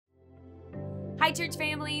Hi, church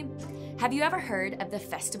family. Have you ever heard of the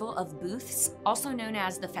Festival of Booths, also known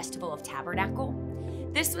as the Festival of Tabernacle?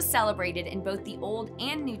 This was celebrated in both the Old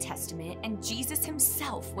and New Testament, and Jesus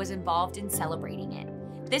himself was involved in celebrating it.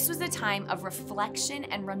 This was a time of reflection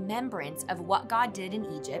and remembrance of what God did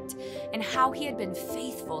in Egypt and how he had been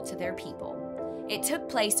faithful to their people. It took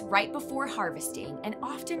place right before harvesting and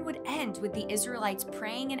often would end with the Israelites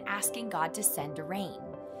praying and asking God to send a rain.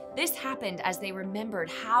 This happened as they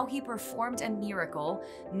remembered how he performed a miracle,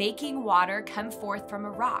 making water come forth from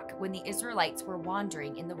a rock when the Israelites were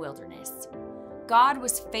wandering in the wilderness. God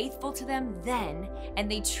was faithful to them then,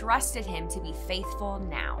 and they trusted him to be faithful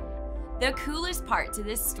now. The coolest part to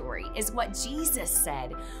this story is what Jesus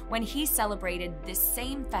said when he celebrated this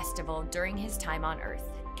same festival during his time on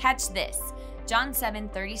earth. Catch this. John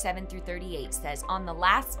 7:37-38 says, "On the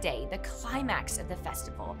last day, the climax of the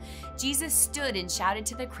festival, Jesus stood and shouted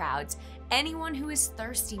to the crowds, 'Anyone who is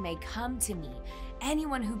thirsty may come to me.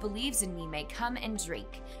 Anyone who believes in me may come and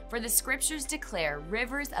drink. For the scriptures declare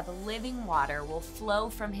rivers of living water will flow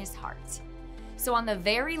from his heart.'" So on the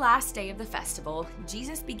very last day of the festival,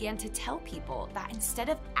 Jesus began to tell people that instead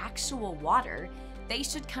of actual water, they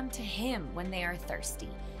should come to him when they are thirsty,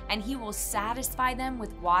 and he will satisfy them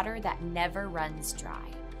with water that never runs dry.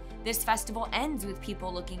 This festival ends with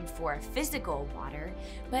people looking for physical water,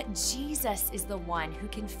 but Jesus is the one who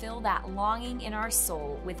can fill that longing in our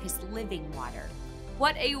soul with his living water.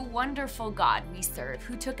 What a wonderful God we serve,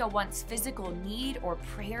 who took a once physical need or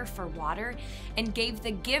prayer for water and gave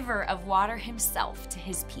the giver of water himself to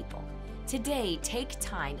his people. Today, take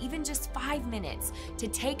time, even just 5 minutes, to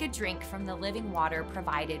take a drink from the living water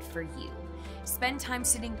provided for you. Spend time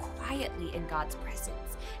sitting quietly in God's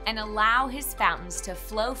presence and allow his fountains to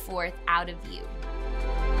flow forth out of you.